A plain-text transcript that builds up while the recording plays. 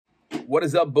what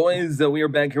is up, boys? We are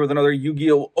back here with another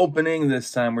Yu-Gi-Oh! Opening.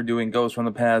 This time we're doing Ghosts from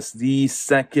the Past, the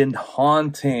second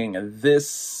haunting. This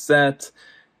set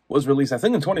was released, I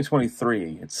think, in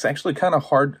 2023. It's actually kind of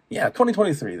hard. Yeah,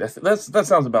 2023. That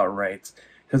sounds about right.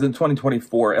 Because in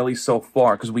 2024, at least so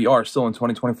far, because we are still in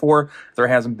 2024, there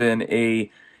hasn't been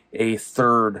a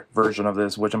third version of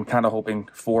this, which I'm kind of hoping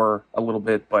for a little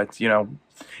bit, but, you know,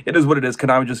 it is what it is.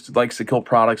 Konami just likes to kill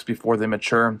products before they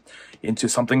mature into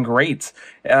something great.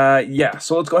 Yeah,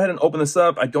 so let's go ahead and open this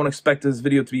up. I don't expect this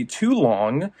video to be too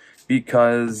long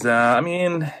because, I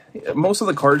mean, most of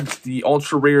the cards, the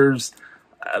ultra rares,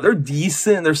 they're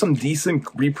decent. There's some decent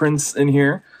reprints in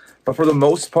here. But for the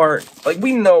most part, like,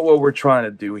 we know what we're trying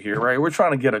to do here, right? We're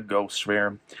trying to get a ghost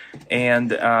rare.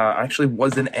 And I actually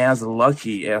wasn't as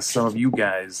lucky as some of you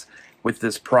guys with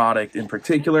this product in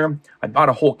particular. I bought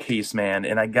a whole case, man,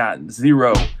 and I got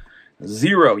zero.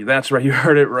 That's right, you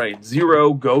heard it right.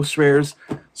 0 ghost rares.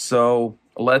 So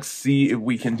let's see if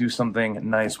we can do something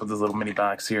nice with this little mini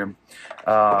box here.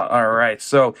 All right,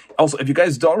 so also, if you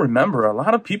guys don't remember, a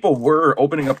lot of people were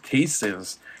opening up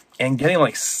cases and getting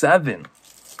like 7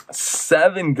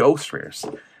 ghost rares.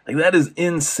 Like, that is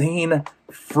insane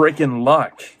freaking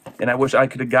luck. And I wish I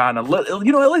could have gotten a little,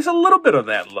 you know, at least a little bit of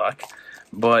that luck.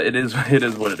 But it is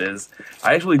what it is.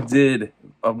 I actually did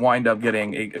wind up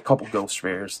getting a couple ghost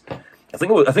rares. I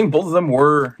think both of them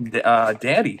were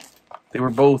Daddy. They were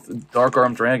both Dark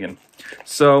Arm Dragon.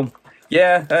 So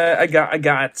yeah, I got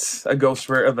a ghost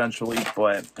rare eventually,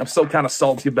 but I'm still kind of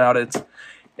salty about it.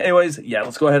 Anyways, yeah,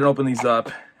 let's go ahead and open these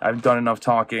up. I've done enough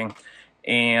talking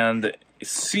and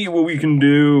see what we can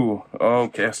do.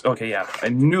 Okay, yeah, I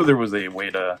knew there was a way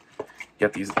to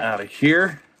get these out of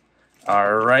here.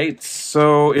 All right,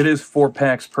 so it is 4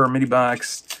 packs per mini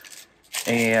box,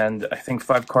 and I think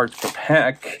 5 cards per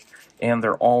pack, and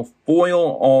they're all foil,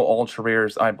 all ultra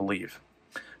rares, I believe.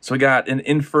 So we got an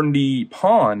Infinity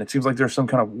Pawn. It seems like there's some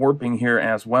kind of warping here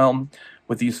as well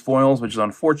with these foils, which is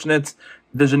unfortunate.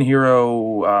 Vision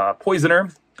Hero Poisoner,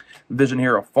 Vision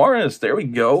Hero Forest, there we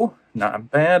go.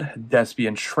 Not bad.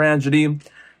 Despian Tragedy, and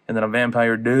then a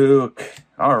Vampire Duke.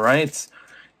 All right.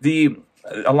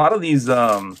 A lot of these,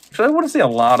 I wouldn't say a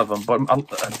lot of them, but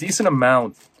a decent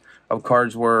amount of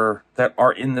cards that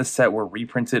are in this set were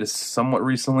reprinted somewhat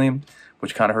recently,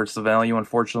 which kind of hurts the value,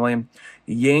 unfortunately.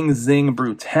 Yang-Zing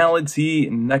Brutality,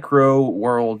 Necro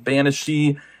World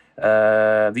Banishee,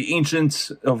 the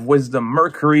Ancient of Wisdom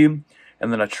Mercury,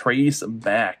 and then a Trace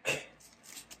Back.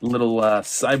 Little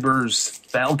Cyber's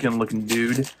Falcon looking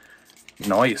dude.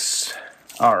 Nice.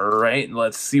 Alright,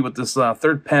 let's see what this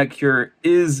third pack here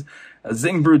is.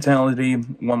 Zing Brutality,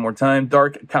 one more time.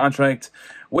 Dark Contract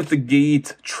with the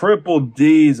Gate. Triple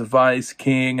D's Vice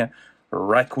King.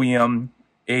 Requiem.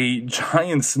 A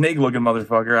giant snake looking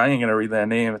motherfucker. I ain't gonna read that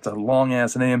name. It's a long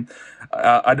ass name.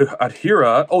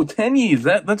 Adhira. Oh,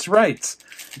 Tenyi. That's right.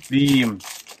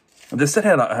 This set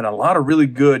had a lot of really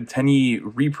good Tenyi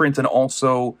reprints and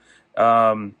also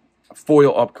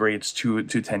foil upgrades to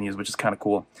Tenyis, which is kind of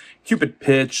cool. Cupid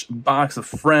Pitch, Box of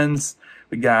Friends.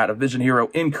 We got a Vision Hero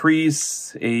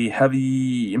Increase, a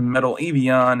Heavy Metal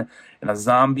Avian, and a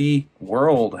Zombie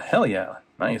World. Hell yeah,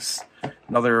 nice.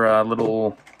 Another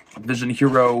little Vision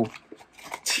Hero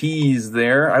tease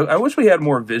there. I wish we had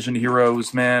more Vision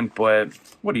Heroes, man, but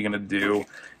what are you gonna do?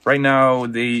 Right now,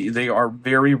 they are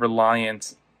very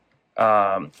reliant.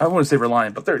 I wouldn't say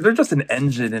reliant, but they're just an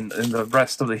engine in the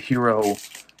rest of the hero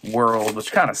world,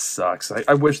 which kind of sucks.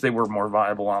 I wish they were more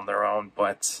viable on their own,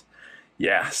 but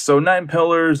yeah. So 9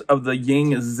 Pillars of the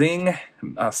Yang-Zing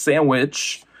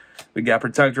Sandwich. We got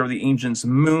Protector of the Ancients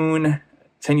Moon,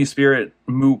 Tenyu Spirit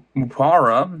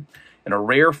Mupara, and a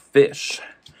Rare Fish.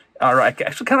 All right, I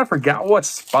actually kind of forgot what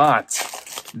spot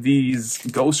these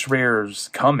ghost rares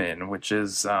come in, which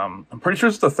is I'm pretty sure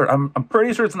it's the third. I'm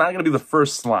pretty sure it's not going to be the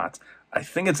first slot. I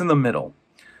think it's in the middle,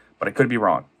 but I could be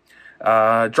wrong.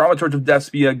 Dramaturge of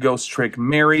Despia, Ghost Trick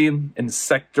Mary,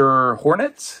 Insector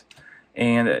Hornet,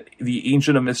 and the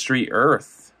Ancient of Mystery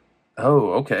Earth.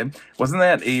 Oh, okay. Wasn't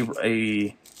that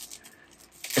an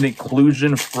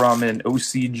inclusion from an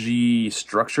OCG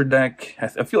structure deck?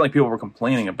 I feel like people were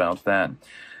complaining about that.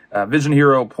 Vision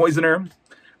Hero Poisoner.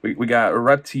 We got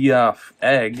Reptiaf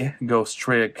Egg, Ghost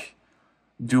Trick,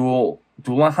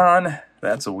 Dulahan.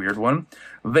 That's a weird one.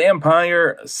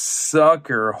 Vampire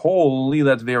Sucker. Holy,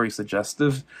 that's very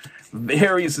suggestive.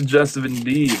 Very suggestive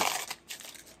indeed.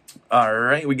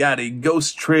 Alright, we got a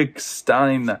Ghost Trick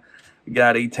Stein. We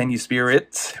got a Tenyu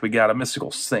Spirit. We got a Mystical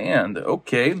Sand.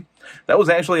 Okay. That was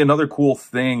actually another cool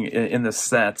thing in this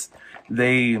set.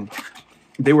 They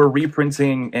were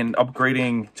reprinting and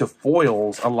upgrading to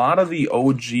foils a lot of the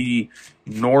OG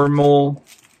normal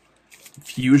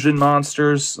fusion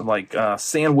monsters like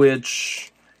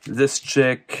Sandwich, this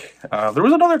chick. There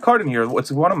was another card in here.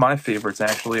 It's one of my favorites,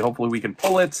 actually. Hopefully we can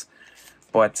pull it.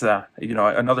 But, you know,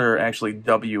 another actually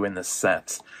W in this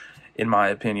set, in my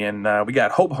opinion. We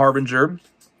got 𝗦𝗢𝗣𝗣𝗅,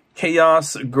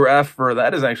 𝗬𝗏𝗃𝗧.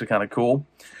 That is actually kind of cool.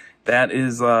 That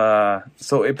is,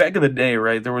 so back in the day,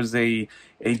 right, there was a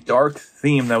dark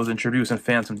theme that was introduced in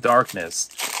Phantom Darkness.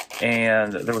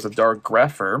 And there was a dark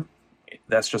grepher.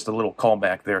 That's just a little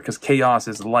callback there, because chaos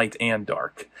is light and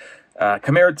dark.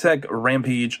 𝗦𝗦𝗅𝗡𝗃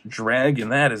Rampage Dragon,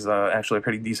 that is actually a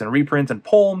pretty decent reprint. And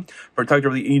Pulm, Protector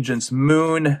of the Agents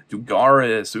Moon,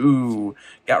 Dugaris, ooh,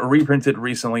 got reprinted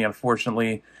recently,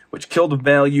 unfortunately, which killed the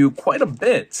value quite a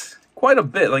bit. Quite a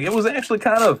bit. Like, it was actually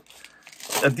kind of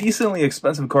a decently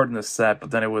expensive card in this set,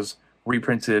 but then it was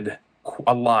reprinted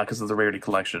a lot because of the rarity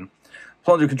collection.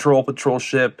 Plunger Control Patrol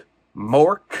Ship,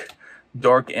 Mork,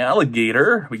 Dark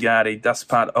Alligator. We got a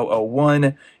Despot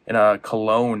 001 and a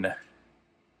Cologne.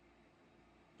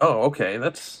 Oh, okay,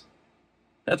 that's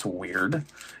weird.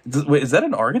 Wait, is that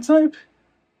an archetype?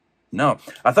 No,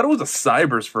 I thought it was a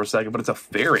Cybers for a second, but it's a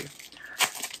fairy.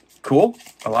 Cool.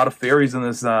 A lot of fairies in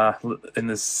this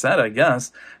set, I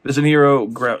guess. Vision Hero,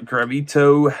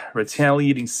 Gravito,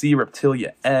 Retaliating Sea,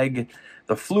 Reptilia Egg,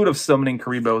 the Flute of Summoning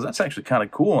Karibos. That's actually kind of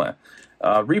cool.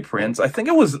 Reprints. I think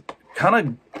it was kind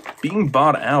of being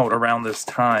bought out around this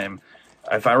time.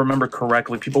 If I remember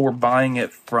correctly, people were buying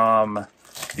it from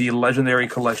the Legendary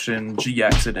Collection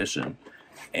GX edition.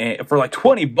 And for like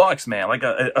 20 bucks, man. Like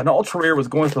an ultra rare was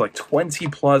going for like 20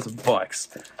 plus bucks.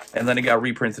 And then it got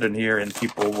reprinted in here and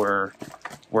people were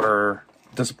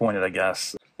disappointed, I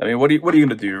guess. I mean, what are you going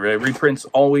to do, right? Reprints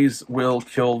always will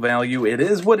kill value. It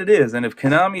is what it is. And if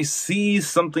Konami sees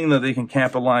something that they can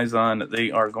capitalize on, they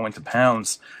are going to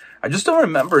pounce. I just don't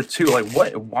remember, too, like,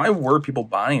 why were people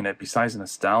buying it besides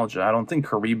nostalgia? I don't think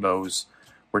Karibos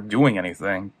were doing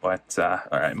anything. But, all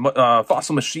right.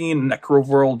 Fossil Machine,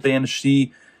 Necroworld,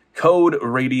 Banshee, Code,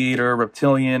 Radiator,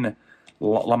 Reptilian,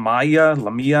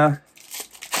 Lamia.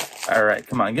 All right,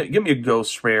 come on. Give me a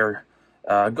Ghost Rare.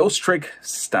 Ghost Trick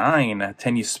Stein,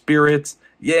 Tenyi Spirit.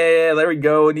 Yeah, there we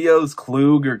go. Neo's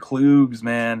Klugs,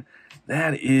 man.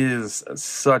 That is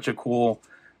such a cool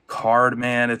card,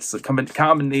 man. It's a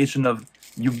combination of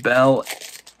Yubel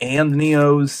and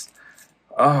Neos.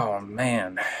 Oh,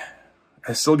 man.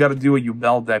 I still got to do a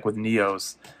Yubel deck with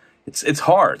Neos. It's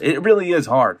hard. It really is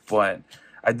hard, but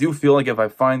I do feel like if I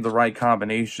find the right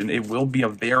combination, it will be a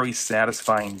very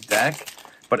satisfying deck.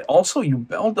 But also,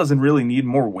 Yubel doesn't really need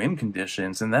more win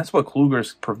conditions, and that's what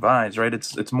Kluger provides, right?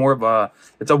 It's more of a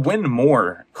win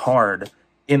more card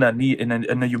in a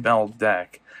Yubel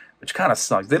deck, which kind of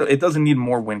sucks. It doesn't need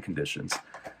more win conditions.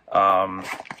 Yeah,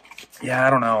 I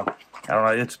don't know.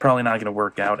 It's probably not going to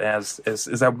work out as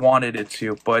I wanted it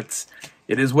to, but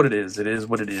it is what it is. It is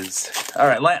what it is. All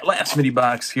right, last mini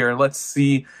box here. Let's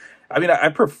see. I mean, I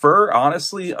prefer,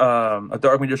 honestly, a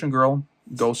Dark Magician Girl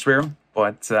Ghost Rare,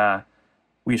 but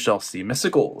we shall see.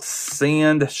 Mystical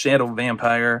Sand Shadow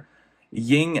Vampire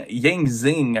Yang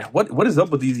Zing. What is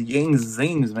up with these Yang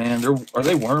Zings, man? Are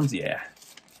they worms? Yeah.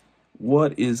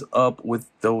 What is up with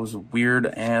those weird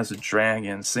ass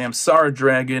dragons? Samsara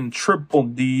Dragon, Triple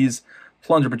D's,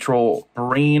 Plunger Patrol,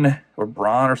 Brain or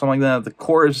Brawn or something like that. The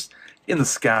Chorus in the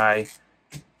Sky.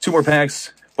 2 more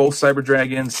packs, both Cyber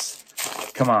Dragons.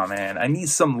 Come on, man. I need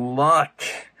some luck.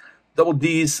 Double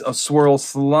D's, a Swirl,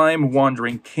 Slime,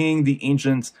 Wandering King, the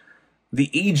Agent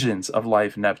of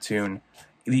Life, Neptune,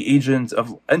 the Agent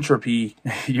of Entropy,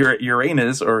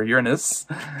 Uranus.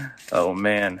 Oh,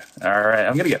 man. All right,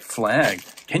 I'm going to get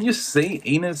flagged. Can you say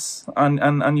anus on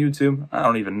YouTube? I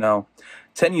don't even know.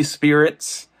 Tenyi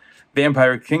Spirits,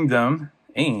 Vampire Kingdom,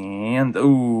 and,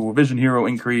 ooh, Vision Hero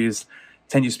Increase,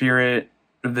 Tenyi Spirit.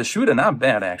 The Vishuddha, not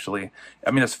bad, actually.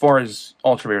 I mean, as far as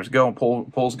Ultra Rares go,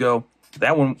 polls go,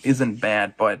 that one isn't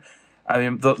bad, but I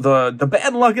mean the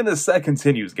bad luck in this set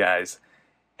continues, guys.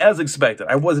 As expected.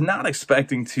 I was not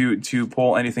expecting to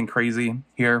pull anything crazy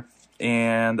here.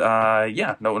 And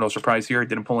yeah, no surprise here. It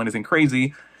didn't pull anything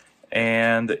crazy.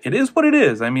 And it is what it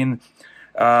is. I mean,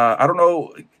 I don't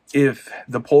know if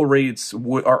the pull rates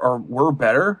were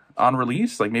better on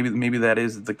release. Like maybe that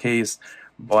is the case.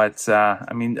 But,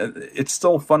 I mean, it's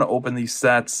still fun to open these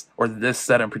sets, or this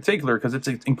set in particular, because it's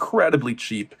incredibly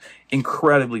cheap,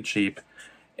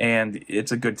 and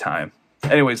it's a good time.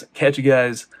 Anyways, catch you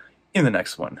guys in the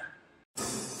next one.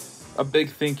 A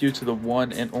big thank you to the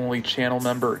one and only channel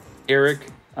member, Eric.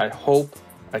 I hope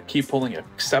I keep pulling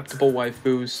acceptable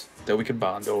waifus that we can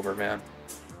bond over, man.